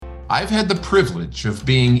I've had the privilege of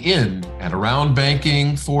being in and around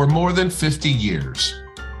banking for more than 50 years.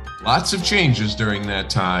 Lots of changes during that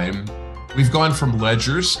time. We've gone from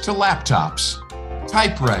ledgers to laptops,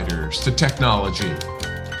 typewriters to technology.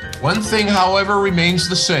 One thing, however, remains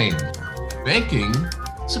the same. Banking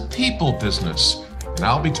is a people business, and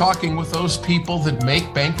I'll be talking with those people that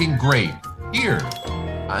make banking great here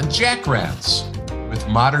on Jackrats with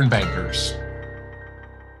Modern Bankers.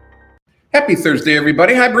 Happy Thursday,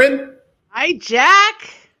 everybody. Hi, Bryn. Hi,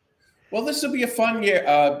 Jack. Well, this will be a fun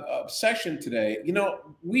session today. You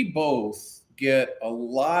know, we both get a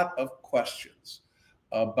lot of questions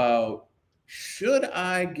about, should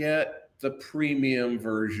I get the premium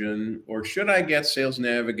version or should I get Sales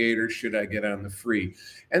Navigator? Should I get on the free?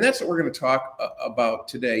 And that's what we're going to talk about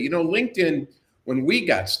today. You know, LinkedIn, when we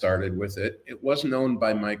got started with it, it wasn't owned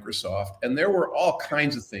by Microsoft, and there were all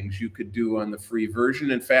kinds of things you could do on the free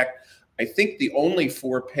version. In fact, I think the only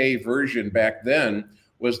for-pay version back then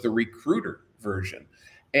was the recruiter version.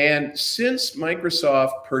 And since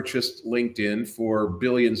Microsoft purchased LinkedIn for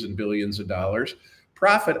billions and billions of dollars,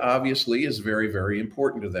 profit obviously is very, very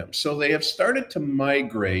important to them. So they have started to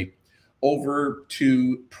migrate over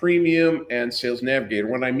to Premium and Sales Navigator.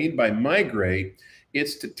 What I mean by migrate,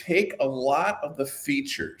 it's to take a lot of the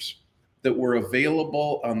features that were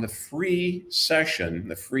available on the free session,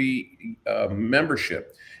 the free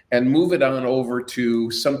membership, and move it on over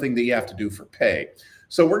to something that you have to do for pay.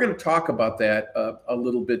 So we're going to talk about that a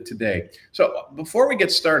little bit today. So before we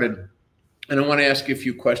get started, and I want to ask you a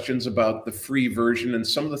few questions about the free version and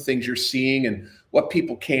some of the things you're seeing and what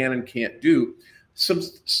people can and can't do. Some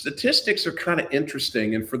statistics are kind of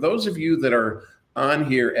interesting. And for those of you that are on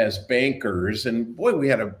here as bankers, and boy, we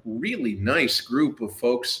had a really nice group of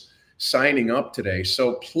folks signing up today.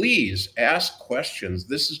 So please ask questions.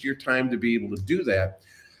 This is your time to be able to do that.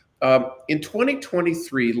 In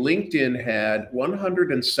 2023, LinkedIn had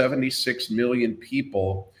 176 million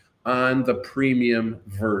people on the premium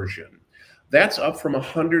version. That's up from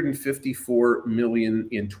 154 million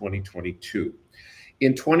in 2022.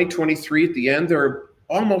 In 2023, at the end, there are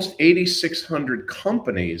almost 8,600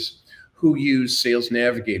 companies who use Sales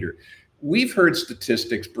Navigator. We've heard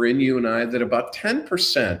statistics, Bryn, you and I, that about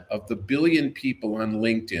 10% of the billion people on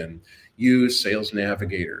LinkedIn use Sales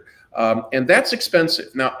Navigator. And that's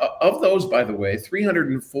expensive. Now, of those, by the way,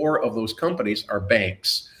 304 of those companies are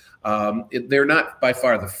banks. They're not by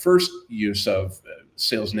far the first use of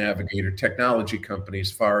Sales Navigator. Technology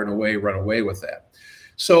companies far and away run away with that.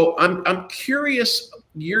 So I'm curious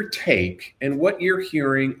your take and what you're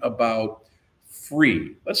hearing about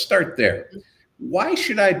free. Let's start there. Why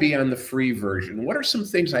should I be on the free version? What are some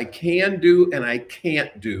things I can do and I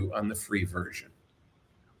can't do on the free version?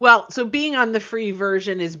 Well, so being on the free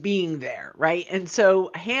version is being there, right? And so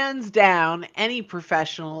hands down, any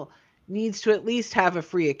professional needs to at least have a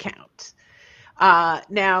free account.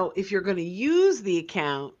 Now, if you're going to use the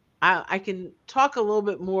account, I can talk a little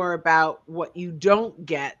bit more about what you don't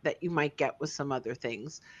get that you might get with some other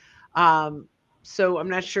things. So I'm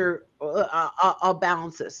not sure. I'll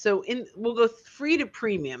balance this. So we'll go free to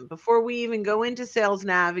premium before we even go into Sales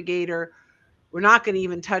Navigator. We're not going to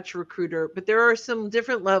even touch recruiter, but there are some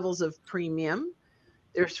different levels of premium.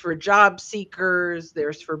 There's for job seekers,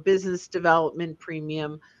 there's for business development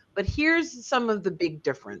premium. But here's some of the big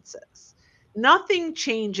differences. Nothing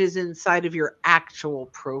changes inside of your actual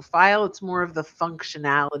profile. It's more of the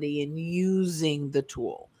functionality and using the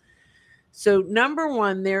tool. So number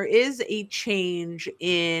one, there is a change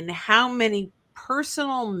in how many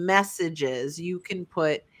personal messages you can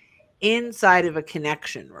put inside of a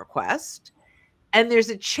connection request. And there's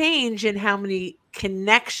a change in how many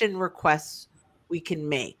connection requests we can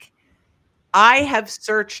make. I have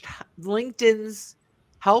searched LinkedIn's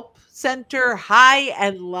help center high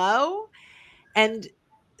and low, and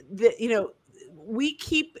we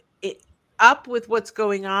keep it up with what's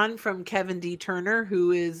going on from Kevin D. Turner,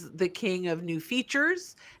 who is the king of new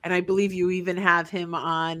features. And I believe you even have him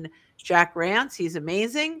on Jack Rants. He's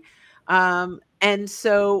amazing. And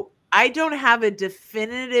so I don't have a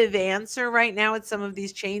definitive answer right now at some of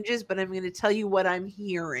these changes, but I'm going to tell you what I'm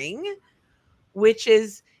hearing, which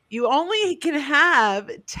is you only can have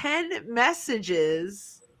 10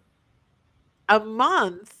 messages a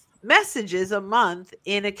month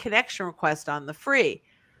in a connection request on the free.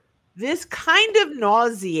 This kind of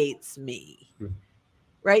nauseates me,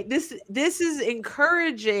 right? This is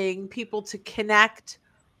encouraging people to connect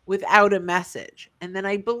without a message. And then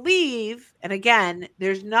I believe, and again,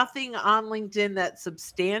 there's nothing on LinkedIn that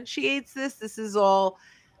substantiates this. This is all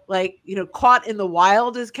like, caught in the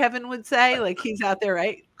wild, as Kevin would say, like he's out there,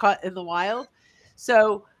 right? Caught in the wild.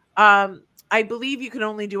 So I believe you can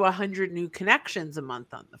only do 100 new connections a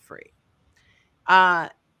month on the free.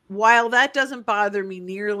 While that doesn't bother me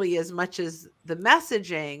nearly as much as the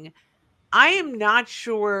messaging, I am not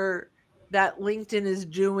sure that LinkedIn is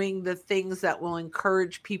doing the things that will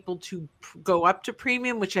encourage people to go up to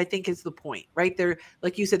premium, which I think is the point, right? They're,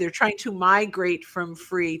 like you said, they're trying to migrate from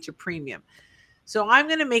free to premium. So I'm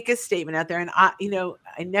going to make a statement out there, and I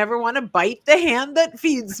never want to bite the hand that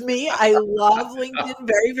feeds me. I love LinkedIn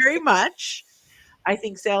very, very much. I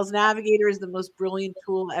think Sales Navigator is the most brilliant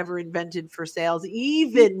tool ever invented for sales,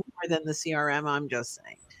 even more than the CRM, I'm just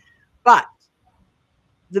saying. But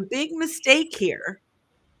the big mistake here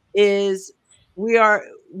is we are,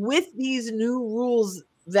 with these new rules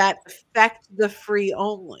that affect the free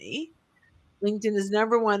only, LinkedIn is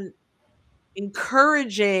number one,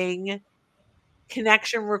 encouraging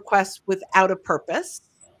connection requests without a purpose,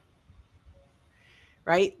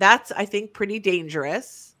 right? That's, I think, pretty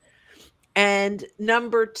dangerous. And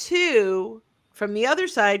number two, from the other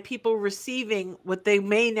side, people receiving what they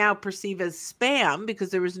may now perceive as spam because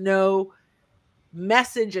there was no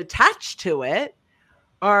message attached to it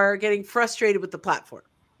are getting frustrated with the platform.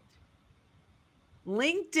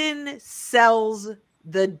 LinkedIn sells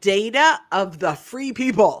the data of the free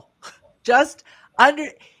people. Just under,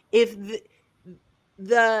 if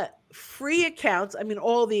the free accounts, I mean,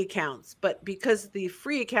 all the accounts, but because the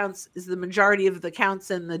free accounts is the majority of the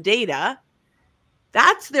accounts and the data,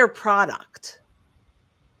 that's their product.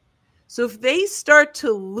 So if they start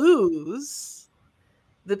to lose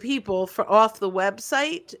the people off the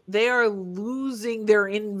website, they are losing their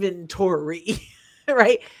inventory,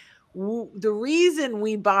 right? The reason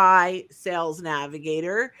we buy Sales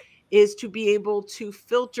Navigator is to be able to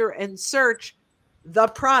filter and search the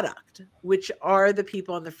product, which are the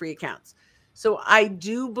people on the free accounts. So I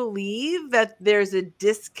do believe that there's a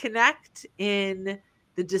disconnect in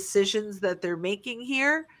the decisions that they're making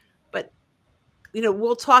here. But,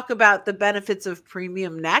 we'll talk about the benefits of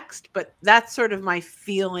premium next, but that's sort of my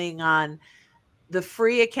feeling on the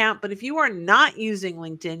free account. But if you are not using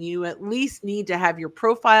LinkedIn, you at least need to have your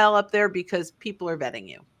profile up there because people are vetting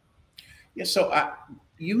you. Yeah, so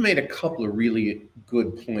you made a couple of really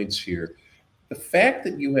good points here. The fact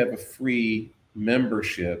that you have a free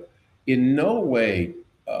membership in no way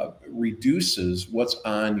reduces what's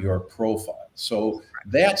on your profile. So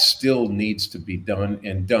that still needs to be done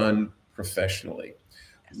and done professionally.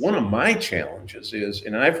 One of my challenges is,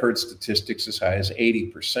 and I've heard statistics as high as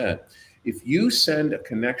 80%, if you send a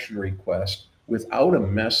connection request without a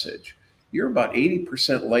message, you're about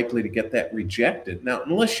 80% likely to get that rejected. Now,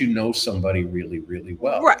 unless you know somebody really, really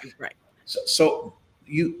well. Right. So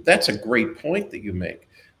that's a great point that you make.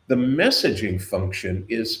 The messaging function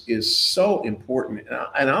is so important.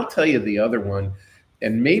 And I'll tell you the other one,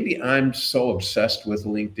 and maybe I'm so obsessed with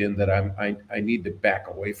LinkedIn that I need to back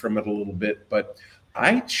away from it a little bit, but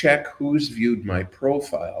I check who's viewed my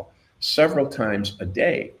profile several times a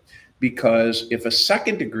day. Because if a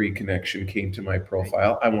second degree connection came to my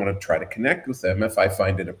profile, I want to try to connect with them if I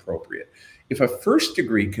find it appropriate. If a first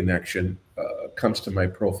degree connection comes to my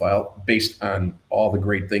profile based on all the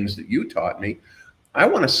great things that you taught me, I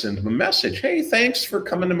want to send them a message. Hey, thanks for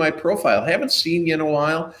coming to my profile. Haven't seen you in a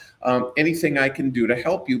while. Anything I can do to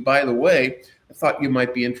help you? By the way, I thought you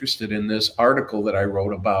might be interested in this article that I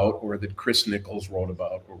wrote about or that Chris Nichols wrote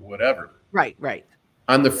about or whatever. Right.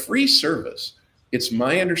 On the free service, it's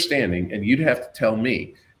my understanding, and you'd have to tell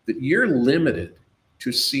me, that you're limited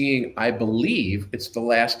to seeing, I believe, it's the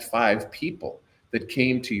last 5 people that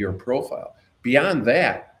came to your profile. Beyond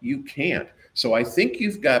that, you can't. So I think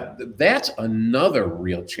that's another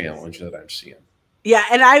real challenge that I'm seeing. Yeah,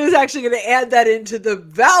 and I was actually going to add that into the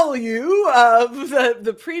value of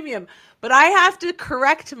the premium, but I have to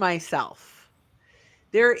correct myself.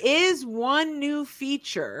 There is one new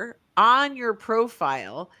feature on your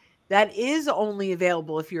profile that is only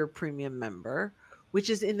available if you're a premium member, which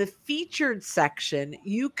is in the featured section.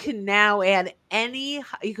 You can now add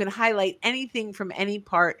you can highlight anything from any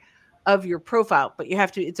part of your profile, but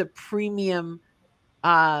it's a premium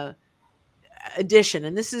edition.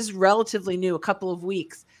 And this is relatively new, a couple of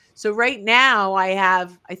weeks. So right now I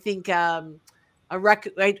have, I think,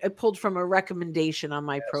 I pulled from a recommendation on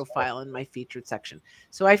my profile in my featured section.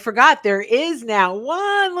 So I forgot there is now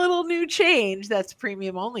one little new change that's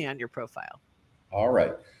premium only on your profile. All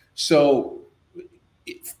right. So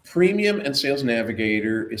premium and Sales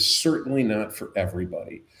Navigator is certainly not for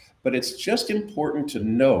everybody, but it's just important to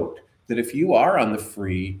note that if you are on the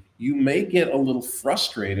free, you may get a little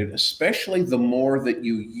frustrated, especially the more that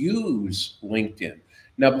you use LinkedIn.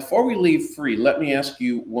 Now, before we leave free, let me ask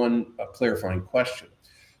you one clarifying question.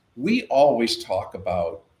 We always talk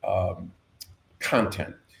about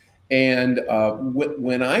content. And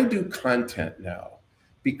when I do content now,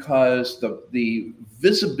 because the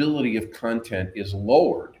visibility of content is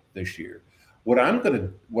lowered this year, what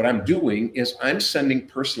I'm doing is I'm sending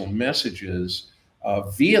personal messages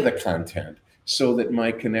via the content so that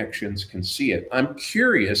my connections can see it. I'm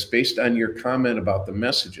curious, based on your comment about the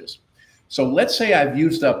messages. So let's say I've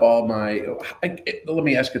used up all my. Let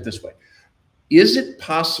me ask it this way: is it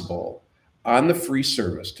possible on the free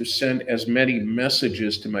service to send as many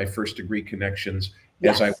messages to my first degree connections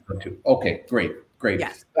as I Yes. want to? Okay, great, great.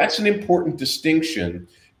 Yes. That's an important distinction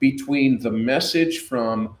between the message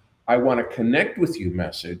from I want to connect with you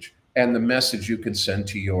message and the message you can send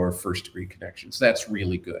to your first degree connections. That's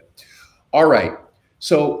really good. All right.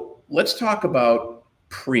 So let's talk about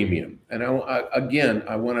premium. And again,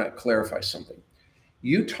 I want to clarify something.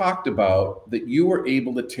 You talked about that you were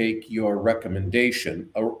able to take your recommendation,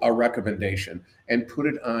 a recommendation, and put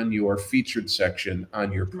it on your featured section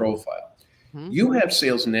on your profile. Mm-hmm. You have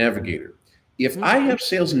Sales Navigator. If Mm-hmm. I have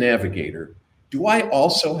Sales Navigator, do I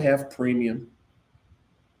also have premium?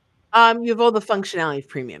 You have all the functionality of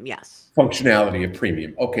premium. Yes. Functionality of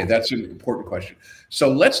premium. Okay, Yes. that's an important question. So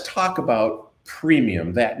let's talk about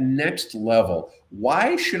premium, that next level.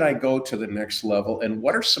 Why should I go to the next level? And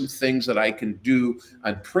what are some things that I can do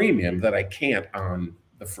on premium that I can't on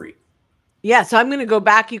the free? Yeah. So I'm going to go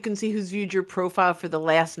back. You can see who's viewed your profile for the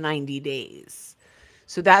last 90 days.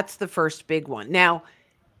 So that's the first big one. Now,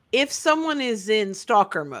 if someone is in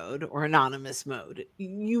stalker mode or anonymous mode,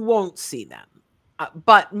 you won't see them.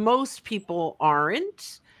 But most people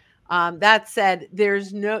aren't. That said,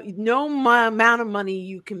 there's no amount of money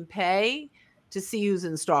you can pay to see who's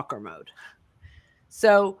in stalker mode.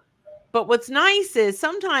 So, but what's nice is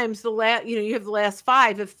sometimes you have the last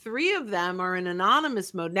 5. If 3 of them are in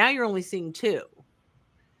anonymous mode, now you're only seeing 2.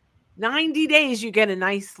 90 days, you get a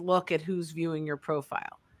nice look at who's viewing your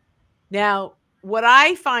profile. Now, what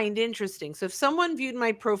I find interesting, so if someone viewed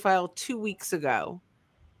my profile 2 weeks ago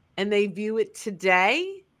and they view it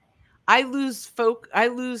today, I lose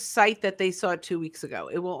sight that they saw it 2 weeks ago.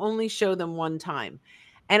 It will only show them one time.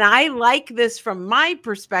 And I like this from my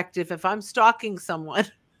perspective. If I'm stalking someone,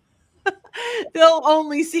 they'll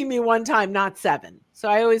only see me one time, not 7. So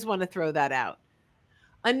I always want to throw that out.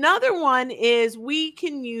 Another one is we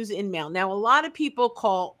can use InMail. Now, a lot of people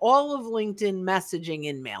call all of LinkedIn messaging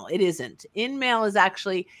InMail. It isn't. InMail is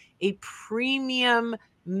actually a premium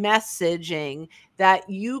messaging that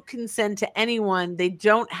you can send to anyone. They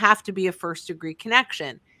don't have to be a first degree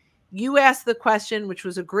connection. You asked the question, which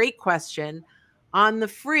was a great question. On the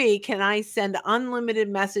free, can I send unlimited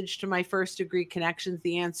message to my first degree connections?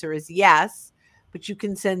 The answer is yes, but you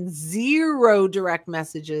can send 0 direct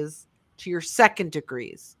messages to your second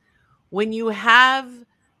degrees. When you have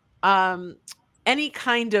any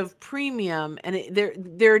kind of premium, and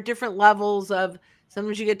there are different levels of,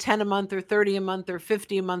 sometimes you get 10 a month or 30 a month or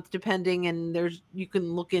 50 a month, depending, and you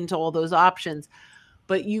can look into all those options,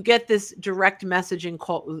 but you get this direct messaging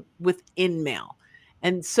call with InMail.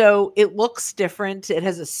 And so it looks different. It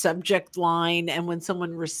has a subject line, and when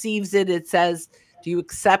someone receives it, it says, do you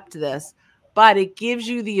accept this? But it gives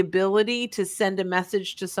you the ability to send a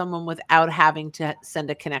message to someone without having to send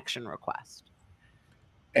a connection request.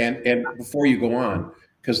 And before you go on,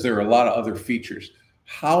 because there are a lot of other features,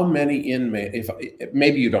 how many InMail, if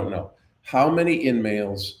maybe you don't know, how many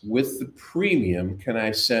InMails with the premium can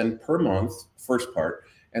I send per month, first part,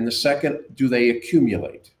 and the second, do they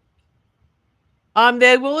accumulate?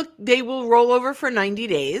 They will roll over for 90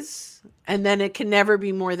 days, and then it can never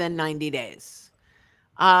be more than 90 days.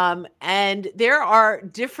 And there are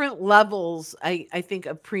different levels, I think,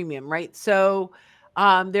 of premium, right? So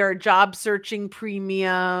there are job searching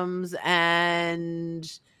premiums,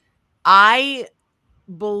 and I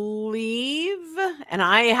believe, and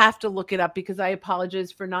I have to look it up because I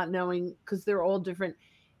apologize for not knowing, because they're all different.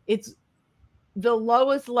 It's the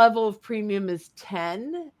lowest level of premium is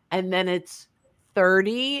 10, and then it's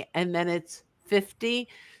 30, and then it's 50.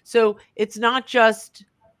 So it's not just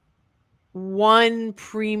one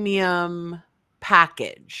premium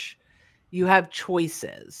package. You have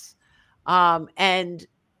choices. And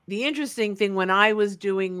the interesting thing, when I was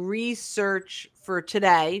doing research for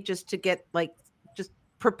today, just to get just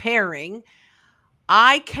preparing,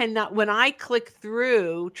 I cannot, when I click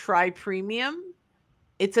through try premium,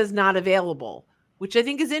 it says not available, which I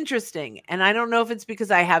think is interesting. And I don't know if it's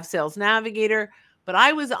because I have Sales Navigator, but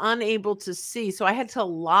I was unable to see. So I had to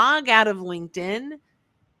log out of LinkedIn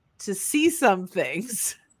to see some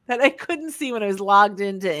things that I couldn't see when I was logged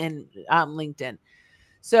into LinkedIn.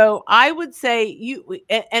 So I would say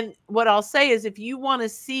and what I'll say is, if you want to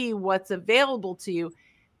see what's available to you,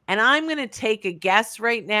 And I'm going to take a guess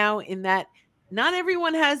right now in that not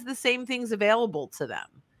everyone has the same things available to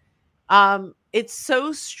them. It's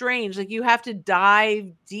so strange. Like you have to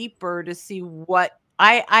dive deeper to see what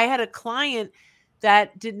I had a client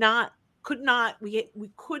that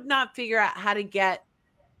we could not figure out how to get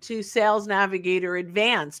to Sales Navigator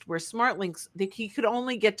Advanced, where Smart Links, he could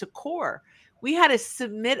only get to Core. We had to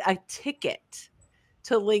submit a ticket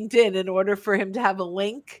to LinkedIn in order for him to have a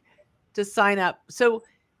link to sign up. So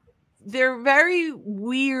they're very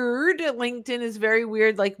weird. LinkedIn is very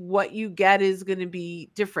weird. Like what you get is going to be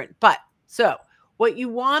different. But so what you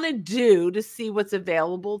want to do to see what's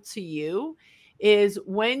available to you is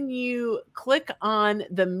when you click on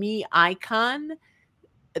the me icon,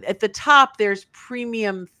 at the top, there's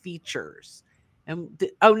premium features. And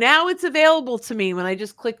now it's available to me when I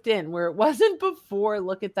just clicked in where it wasn't before.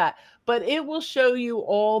 Look at that. But it will show you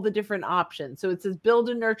all the different options. So it says build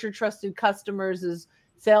and nurture trusted customers is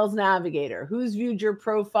Sales Navigator. Who's viewed your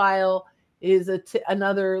profile is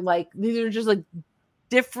another, like, these are just like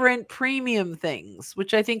different premium things,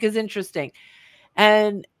 which I think is interesting.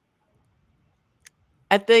 And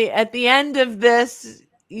at the end of this,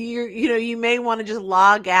 you may want to just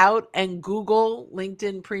log out and Google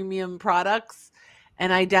LinkedIn premium products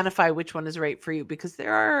and identify which one is right for you, because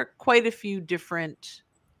there are quite a few different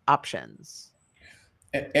options.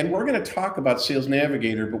 And we're going to talk about Sales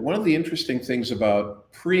Navigator, but one of the interesting things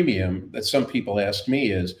about premium that some people ask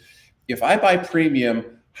me is, if I buy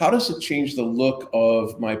premium, how does it change the look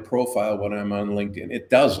of my profile when I'm on LinkedIn? It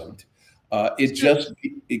doesn't.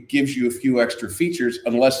 It gives you a few extra features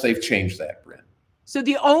unless they've changed that, Bryn. So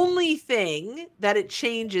the only thing that it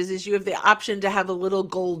changes is you have the option to have a little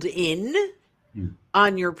gold in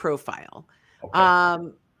on your profile.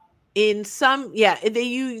 Okay. In some, you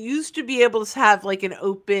used to be able to have like an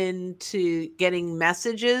open to getting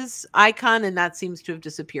messages icon, and that seems to have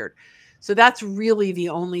disappeared. So that's really the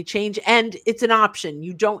only change. And it's an option.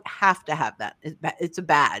 You don't have to have that. It's a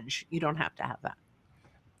badge. You don't have to have that.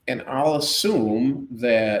 And I'll assume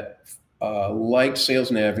that like Sales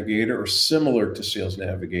Navigator or similar to Sales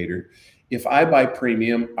Navigator, if I buy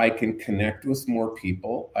premium, I can connect with more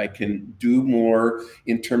people. I can do more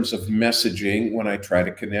in terms of messaging when I try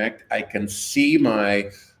to connect. I can see my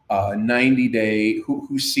 90-day,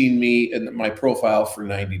 who's seen me in my profile for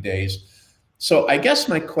 90 days. So I guess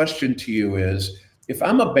my question to you is, if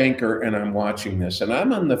I'm a banker and I'm watching this and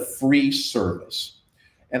I'm on the free service,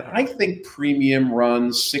 and I think premium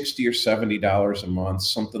runs $60 or $70 a month,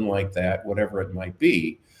 something like that, whatever it might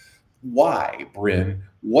be. Why, Bryn?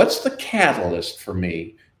 What's the catalyst for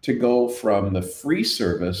me to go from the free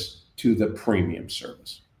service to the premium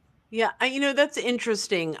service? Yeah, that's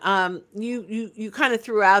interesting. You kind of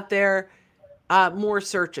threw out there more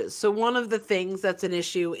searches. So one of the things that's an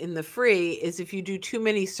issue in the free is if you do too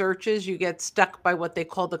many searches, you get stuck by what they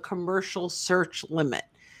call the commercial search limit.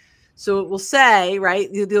 So it will say, right,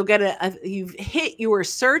 you'll get you've hit your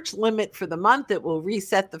search limit for the month. It will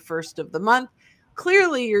reset the first of the month.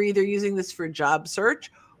 Clearly, you're either using this for job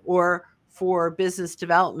search or for business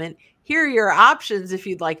development. Here are your options if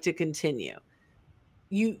you'd like to continue.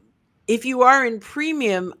 If you are in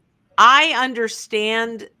premium, I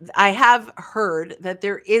understand, I have heard that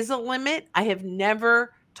there is a limit. I have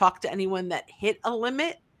never talked to anyone that hit a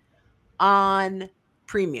limit on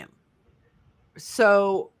premium.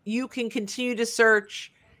 So you can continue to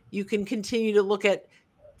search. You can continue to look at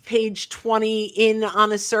page 20 in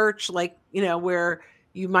on a search, like, where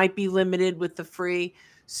you might be limited with the free.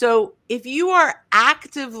 So if you are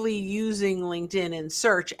actively using LinkedIn in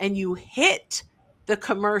search and you hit the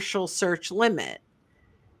commercial search limit,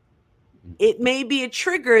 it may be a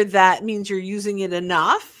trigger that means you're using it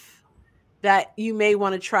enough that you may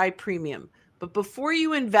want to try premium. But before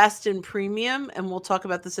you invest in premium, and we'll talk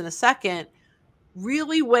about this in a second,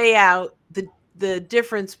 really weigh out the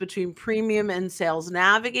difference between premium and Sales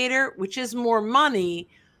Navigator, which is more money.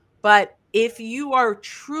 But if you are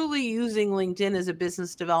truly using LinkedIn as a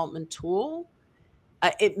business development tool,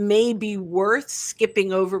 it may be worth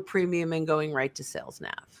skipping over premium and going right to Sales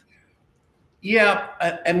Nav. Yeah,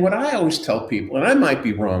 and what I always tell people, and I might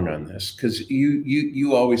be wrong on this because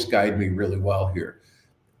you always guide me really well here.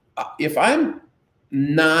 If I'm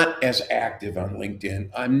not as active on LinkedIn,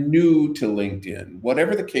 I'm new to LinkedIn,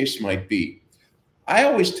 whatever the case might be, I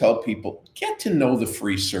always tell people, get to know the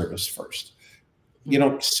free service first.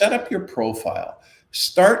 Set up your profile,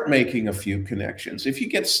 start making a few connections. If you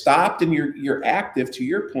get stopped and you're active, to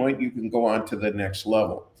your point, you can go on to the next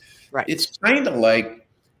level. Right. It's kind of like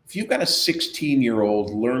if you've got a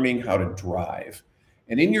 16-year-old learning how to drive,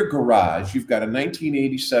 and in your garage, you've got a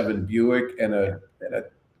 1987 Buick and a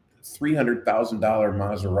 $300,000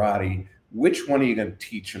 Maserati, which one are you going to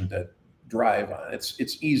teach them to drive on?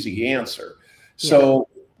 It's easy answer. So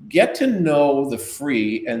get to know the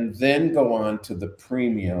free and then go on to the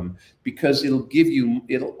premium, because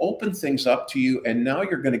it'll open things up to you. And now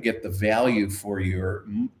you're going to get the value for your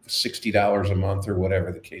 $60 a month or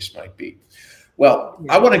whatever the case might be. Well,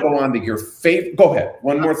 I want to go on to your favorite. Go ahead.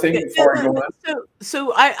 One more thing before I go on.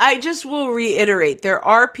 So I just will reiterate, there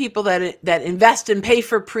are people that invest and pay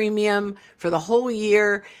for premium for the whole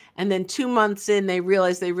year, and then 2 months in, they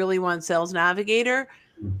realize they really want Sales Navigator.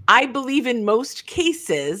 I believe in most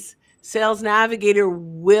cases, Sales Navigator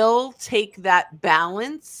will take that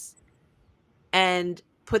balance and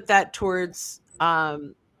put that towards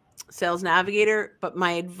Sales Navigator. But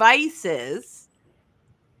my advice is,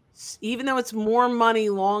 even though it's more money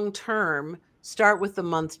long term, start with the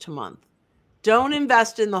month to month. Don't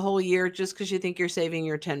invest in the whole year just because you think you're saving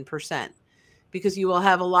your 10%, because you will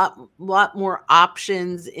have a lot more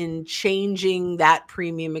options in changing that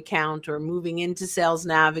premium account or moving into Sales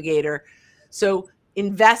Navigator. So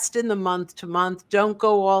invest in the month to month. Don't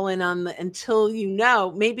go all in on until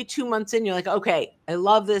maybe 2 months in, you're like, okay, I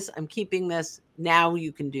love this, I'm keeping this. Now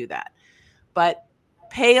you can do that. But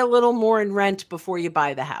pay a little more in rent before you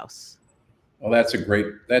buy the house. Well, that's a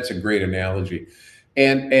great analogy.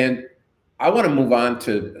 And I want to move on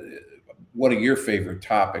to one of your favorite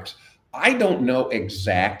topics. I don't know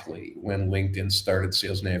exactly when LinkedIn started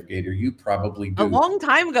Sales Navigator. You probably do. A long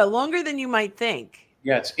time ago, longer than you might think.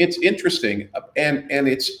 Yeah, it's interesting, and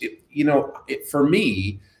for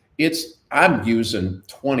me, I'm using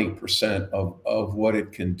 20% of what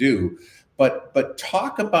it can do. But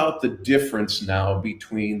talk about the difference now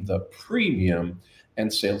between the premium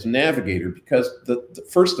and Sales Navigator, because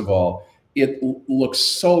first of all, it looks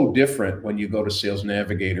so different when you go to Sales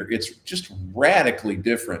Navigator. It's just radically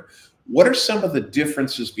different. What are some of the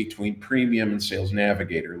differences between premium and Sales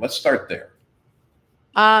Navigator? Let's start there.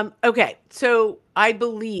 Okay, so I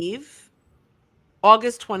believe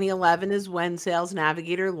August 2011 is when Sales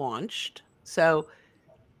Navigator launched. So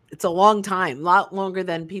it's a long time, a lot longer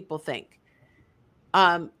than people think.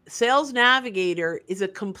 Sales Navigator is a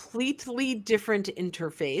completely different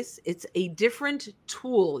interface. It's a different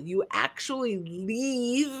tool. You actually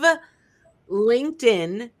leave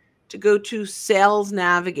LinkedIn to go to Sales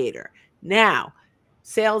Navigator. Now,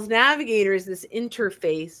 Sales Navigator is this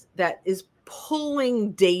interface that is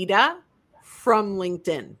pulling data from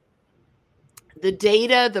LinkedIn. The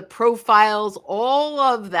data, the profiles, all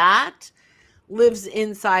of that lives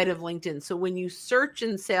inside of LinkedIn. So when you search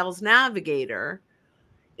in Sales Navigator,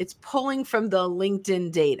 it's pulling from the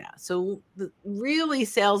LinkedIn data. So really,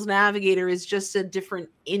 Sales Navigator is just a different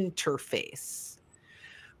interface,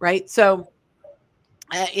 right? So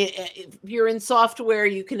if you're in software,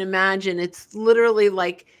 you can imagine it's literally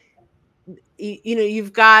like,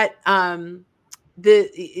 you've got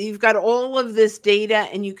you've got all of this data,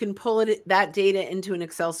 and you can pull that data into an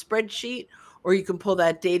Excel spreadsheet, or you can pull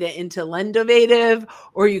that data into Lendovative,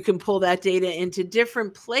 or you can pull that data into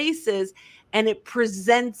different places, and it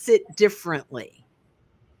presents it differently,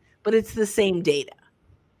 but it's the same data.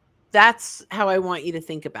 That's how I want you to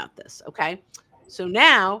think about this. Okay. So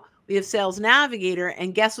now we have Sales Navigator,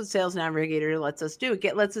 and guess what Sales Navigator lets us do?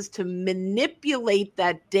 It lets us to manipulate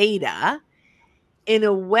that data in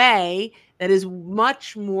a way that is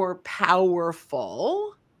much more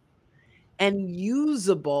powerful and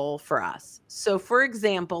usable for us. So for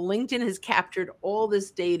example, LinkedIn has captured all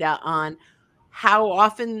this data on how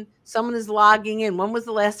often someone is logging in. When was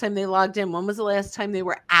the last time they logged in? When was the last time they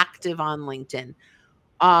were active on LinkedIn?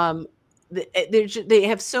 They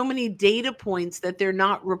have so many data points that they're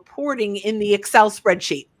not reporting in the Excel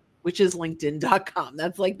spreadsheet, which is linkedin.com.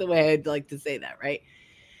 That's like the way I'd like to say that, right?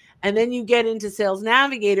 And then you get into Sales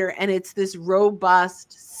Navigator, and it's this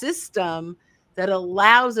robust system that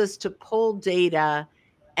allows us to pull data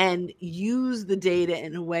and use the data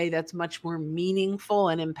in a way that's much more meaningful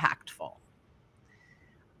and impactful.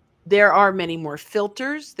 There are many more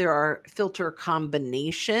filters. There are filter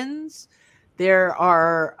combinations. There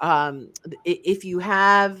are, if you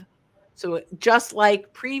have, so just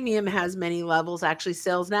like Premium has many levels, actually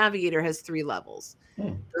Sales Navigator has 3 levels.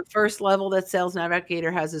 The first level that Sales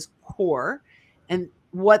Navigator has is Core. And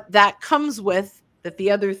what that comes with that the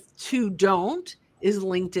other 2 don't is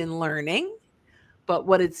LinkedIn Learning. But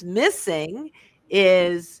what it's missing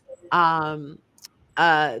is the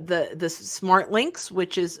Smart Links,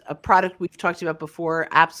 which is a product we've talked about before.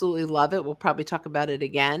 Absolutely love it. We'll probably talk about it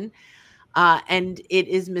again. And it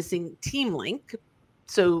is missing Team Link.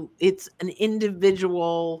 So it's an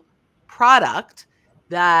individual product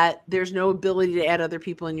that there's no ability to add other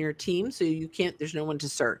people in your team. So you can't, there's no one to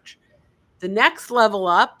search. The next level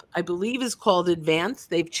up, I believe, is called Advanced.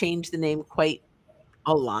 They've changed the name quite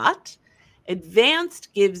a lot.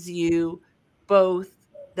 Advanced gives you both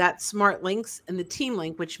that smart links and the team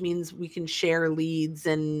link, which means we can share leads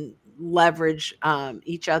and leverage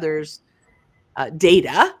each other's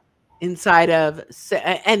data inside of,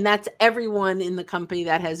 and that's everyone in the company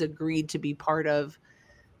that has agreed to be part of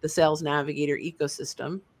the Sales Navigator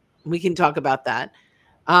ecosystem. We can talk about that.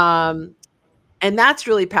 And that's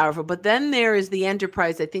really powerful. But then there is the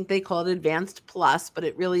enterprise. I think they call it Advanced Plus, but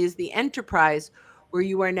it really is the enterprise where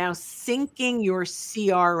you are now syncing your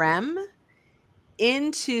CRM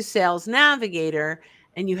into Sales Navigator,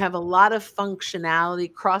 and you have a lot of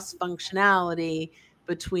functionality, cross functionality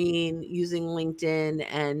between using LinkedIn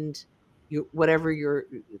and whatever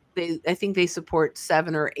I think they support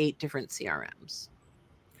 7 or 8 different CRMs.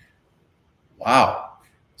 Wow.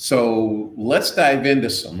 So let's dive into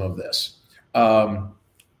some of this. I'll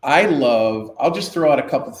just throw out a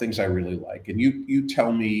couple of things I really like, and you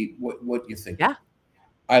tell me what you think. Yeah.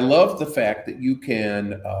 I love the fact that you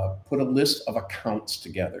can put a list of accounts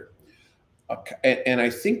together. And I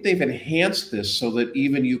think they've enhanced this so that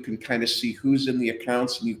even you can kind of see who's in the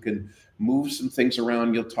accounts and you can move some things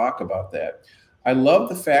around. You'll talk about that. I love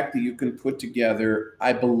the fact that you can put together,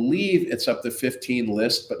 I believe it's up to 15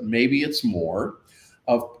 lists, but maybe it's more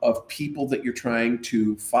of people that you're trying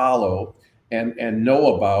to follow and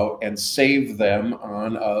know about and save them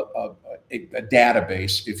on a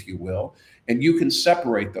database, if you will. And you can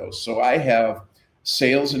separate those. So I have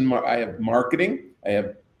sales and I have marketing, I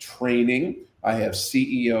have training, I have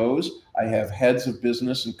CEOs, I have heads of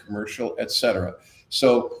business and commercial, etc.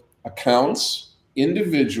 So accounts,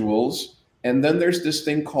 individuals, and then there's this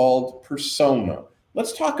thing called persona.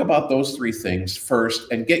 Let's talk about those 3 things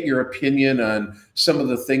first and get your opinion on some of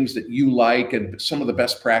the things that you like and some of the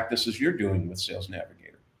best practices you're doing with Sales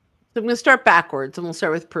Navigator. So I'm going to start backwards and we'll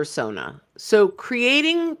start with persona. So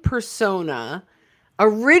creating persona,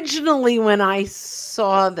 originally when I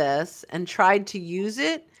saw this and tried to use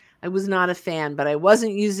it, I was not a fan, but I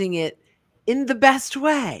wasn't using it in the best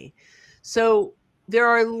way. So there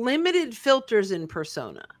are limited filters in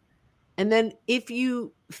persona. And then if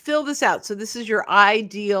you fill this out, so this is your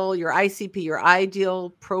ideal, your ICP, your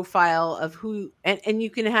ideal profile of who, and you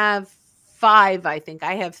can have 5, I think.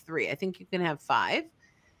 I have 3. I think you can have 5.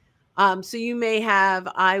 So you may have,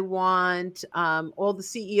 I want all the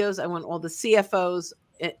CEOs, I want all the CFOs,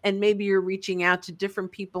 and maybe you're reaching out to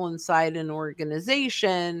different people inside an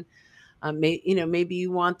organization. Maybe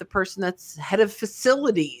you want the person that's head of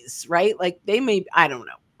facilities, right? Like they may, I don't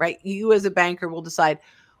know, right? You as a banker will decide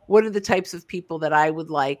what are the types of people that I would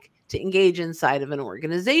like to engage inside of an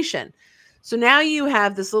organization. So now you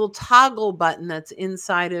have this little toggle button that's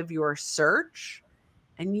inside of your search,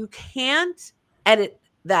 and you can't edit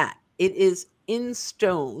that. It is in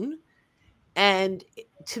stone. And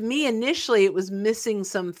to me, initially, it was missing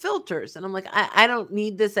some filters. And I'm like, I don't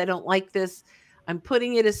need this. I don't like this. I'm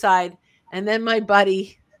putting it aside. And then my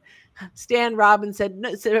buddy, Stan Robinson said,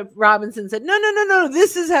 no,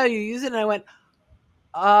 this is how you use it. And I went,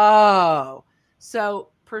 oh. So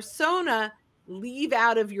persona, leave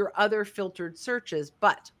out of your other filtered searches.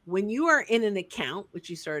 But when you are in an account, which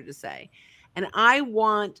you started to say, and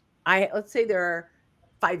let's say there are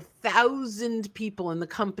 5,000 people in the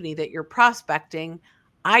company that you're prospecting,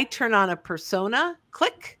 I turn on a persona,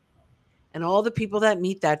 click, and all the people that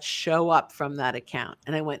meet that show up from that account.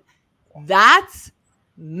 And I went, that's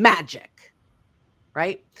magic,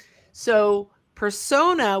 right? So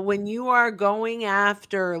persona, when you are going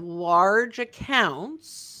after large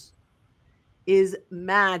accounts, is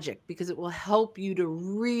magic because it will help you to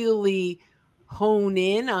really hone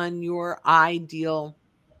in on your ideal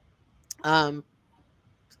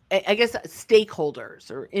I guess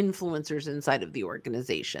stakeholders or influencers inside of the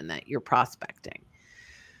organization that you're prospecting.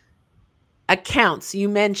 Accounts, you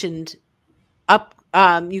mentioned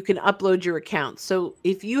you can upload your accounts. So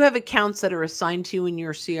if you have accounts that are assigned to you in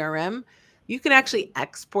your CRM, you can actually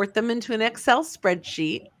export them into an Excel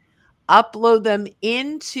spreadsheet, upload them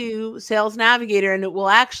into Sales Navigator, and it will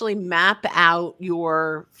actually map out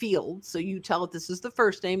your fields. So you tell it this is the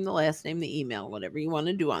first name, the last name, the email, whatever you want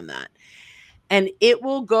to do on that. And it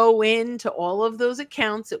will go into all of those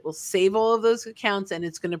accounts. It will save all of those accounts, and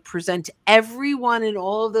it's going to present everyone in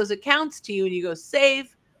all of those accounts to you. And you go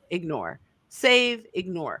save, ignore, save,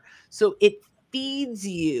 ignore. So it feeds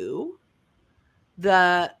you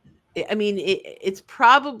it's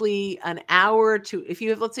probably an hour to, if you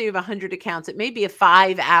have, let's say you have 100 accounts, it may be a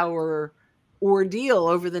 5-hour ordeal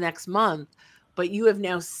over the next month, but you have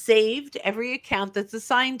now saved every account that's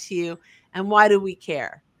assigned to you. And why do we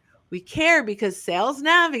care? We care because Sales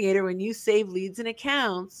Navigator, when you save leads and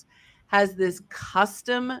accounts, has this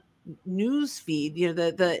custom news feed, you know,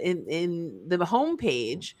 in the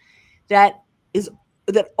homepage that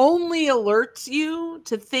only alerts you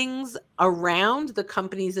to things around the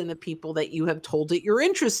companies and the people that you have told it you're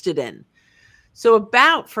interested in. So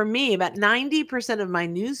for me, about 90% of my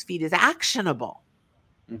news feed is actionable.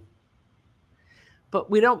 But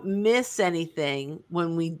we don't miss anything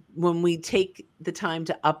when we take the time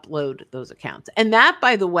to upload those accounts. And that,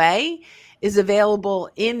 by the way, is available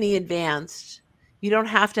in the advanced. You don't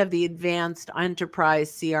have to have the advanced enterprise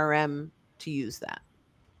CRM to use that.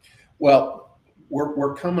 Well,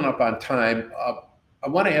 we're coming up on time. I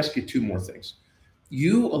want to ask you two more things.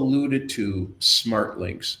 You alluded to smart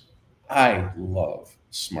links. I love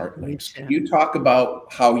smart links. Can you talk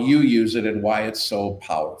about how you use it and why it's so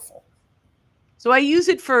powerful? So I use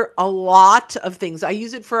it for a lot of things. I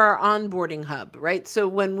use it for our onboarding hub, right? So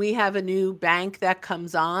when we have a new bank that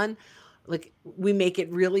comes on, like, we make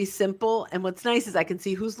it really simple. And what's nice is I can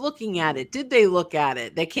see who's looking at it. Did they look at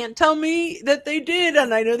it? They can't tell me that they did,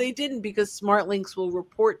 and I know they didn't, because smart links will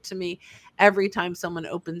report to me every time someone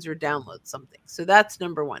opens or downloads something. So that's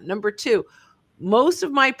number one. Number two, most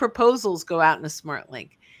of my proposals go out in a smart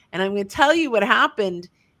link. And I'm going to tell you what happened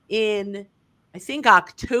in, I think,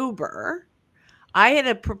 October. I had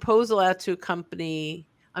a proposal out to a company.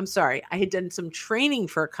 I'm sorry, I had done some training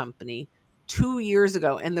for a company 2 years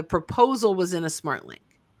ago, and the proposal was in a smart link.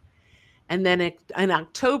 And then in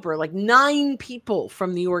October, like 9 people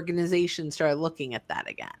from the organization started looking at that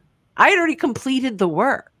again. I had already completed the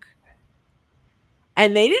work.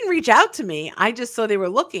 And they didn't reach out to me. I just saw they were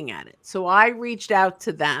looking at it. So I reached out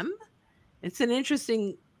to them. It's an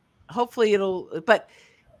interesting, hopefully but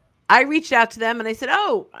I reached out to them and I said,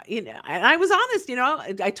 oh, you know, and I was honest, you know,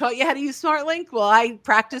 I taught you how to use SmartLink. Well, I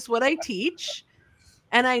practice what I teach.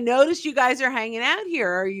 And I noticed you guys are hanging out here.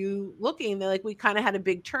 Are you looking? They're like, we kind of had a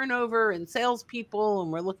big turnover in salespeople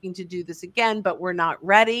and we're looking to do this again, but we're not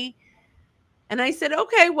ready. And I said,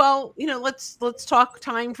 okay, well, you know, let's talk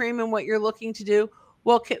time frame and what you're looking to do.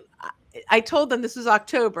 Well, I told them this was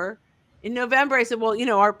October. In November, I said, well, you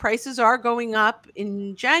know, our prices are going up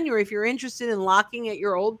in January if you're interested in locking at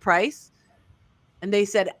your old price. And they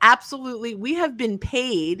said, absolutely. We have been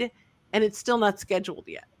paid and it's still not scheduled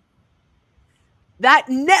yet. That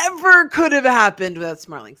never could have happened without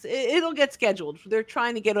SmartLinks. It'll get scheduled. They're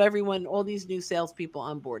trying to get everyone, all these new salespeople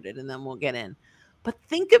onboarded, and then we'll get in. But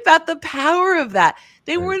think about the power of that.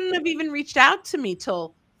 They wouldn't have even reached out to me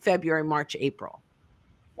till February, March, April.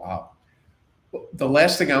 Wow. The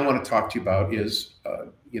last thing I want to talk to you about is,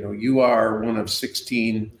 you know, you are one of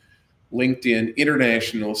 16 LinkedIn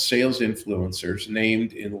international sales influencers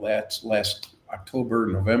named in last October,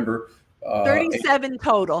 November. 37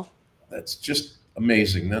 total. That's just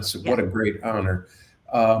amazing. What a great honor.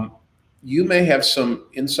 You may have some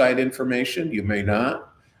inside information, you may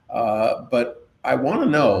not, but I want to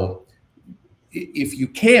know if you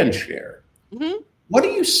can share. Mm-hmm. What do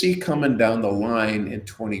you see coming down the line in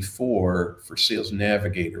 24 for Sales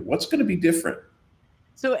Navigator? What's going to be different?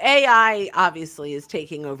 So AI obviously is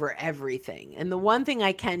taking over everything. And the one thing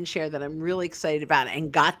I can share that I'm really excited about and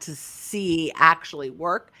got to see actually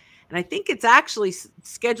work, and I think it's actually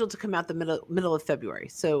scheduled to come out the middle of February,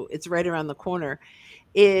 so it's right around the corner,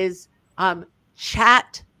 is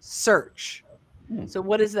chat search. So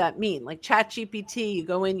what does that mean? Like ChatGPT, you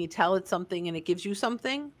go in, you tell it something, and it gives you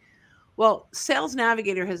something. Well, Sales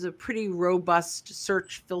Navigator has a pretty robust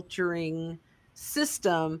search filtering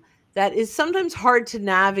system that is sometimes hard to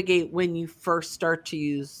navigate when you first start to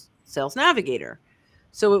use Sales Navigator.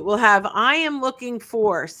 So it will have, I am looking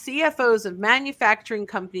for CFOs of manufacturing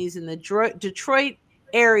companies in the Detroit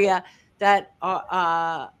area that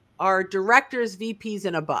are directors, VPs,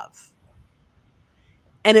 and above.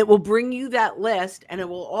 And it will bring you that list, and it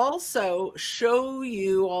will also show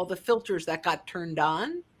you all the filters that got turned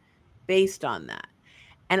on based on that.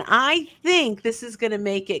 And I think this is going to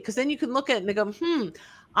make it, because then you can look at it and go,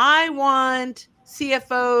 I want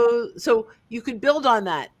CFO. So you could build on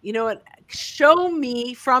that. You know what? Show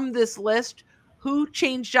me from this list who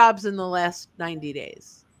changed jobs in the last 90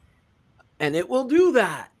 days. And it will do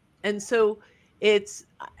that. And so it's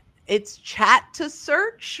chat to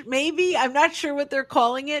search, maybe. I'm not sure what they're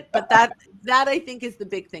calling it, but that I think is the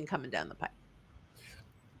big thing coming down the pipe.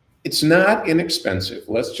 It's not inexpensive.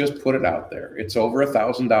 Let's just put it out there. It's over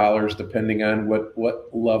 $1,000 depending on what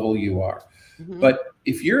level you are. Mm-hmm. But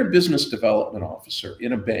if you're a business development officer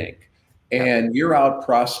in a bank and you're out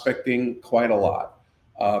prospecting quite a lot,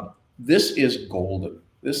 this is golden.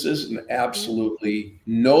 This is an absolutely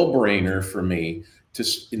no-brainer for me to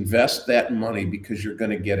invest that money because you're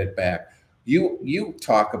going to get it back. You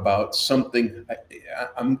talk about something,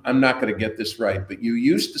 I'm not going to get this right, but you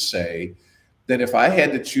used to say that if I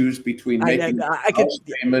had to choose between making a house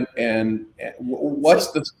payment and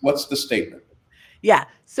what's the statement? Yeah.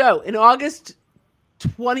 So in August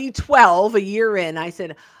 2012, a year in, I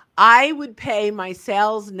said I would pay my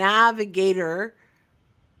Sales Navigator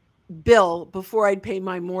bill before I'd pay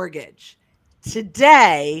my mortgage.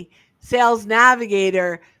 Today, Sales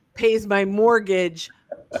Navigator pays my mortgage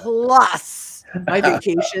plus my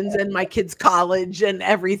vacations and my kids' college and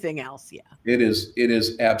everything else. Yeah. It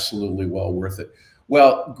is absolutely well worth it.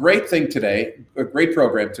 Well, great thing today, a great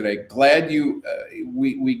program today. Glad you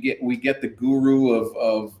we get the guru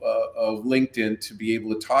of LinkedIn to be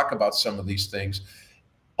able to talk about some of these things.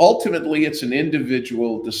 Ultimately, it's an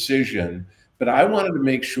individual decision, but I wanted to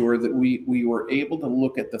make sure that we were able to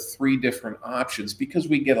look at the three different options because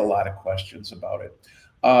we get a lot of questions about it.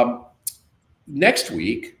 Next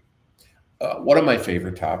week, one of my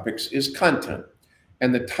favorite topics is content.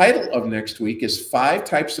 And the title of next week is 5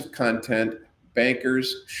 types of content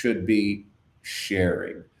bankers should be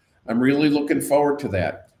sharing. I'm really looking forward to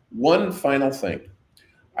that. One final thing.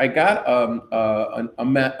 I got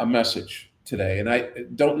a message today, and I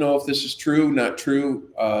don't know if this is true, not true.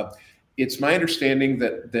 It's my understanding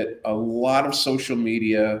that a lot of social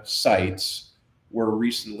media sites were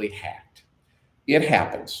recently hacked. It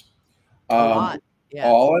happens. A lot. Yeah.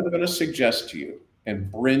 All I'm going to suggest to you, and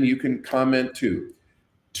Bryn, you can comment too,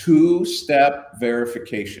 2-step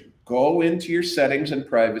verification. Go into your settings and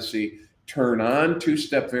privacy, turn on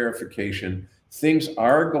 2-step verification. Things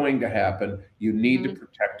are going to happen. You need to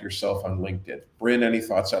protect yourself on LinkedIn. Bryn, any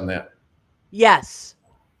thoughts on that? Yes.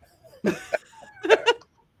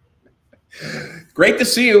 Great to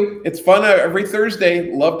see you. It's fun every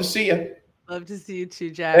Thursday. Love to see you. Love to see you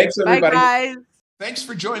too, Jack. Thanks, everybody. Bye, guys. Thanks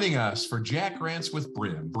for joining us for Jack Rants with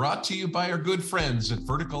Bryn, brought to you by our good friends at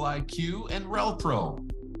Vertical IQ and RelPro.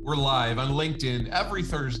 We're live on LinkedIn every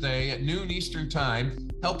Thursday at noon Eastern Time,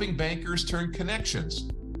 helping bankers turn connections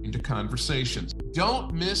into conversations.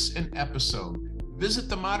 Don't miss an episode. Visit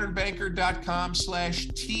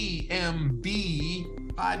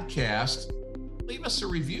themodernbanker.com/TMB podcast. Leave us a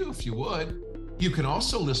review if you would. You can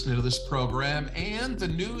also listen to this program and the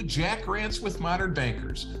new Jack Rants with Modern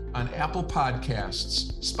Bankers on Apple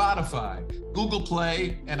Podcasts, Spotify, Google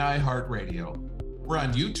Play, and iHeartRadio. We're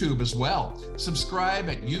on YouTube as well. Subscribe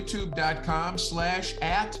at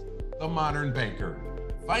youtube.com/@themodernbanker.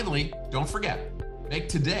 Finally, don't forget, make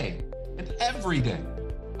today and every day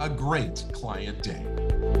a great client day.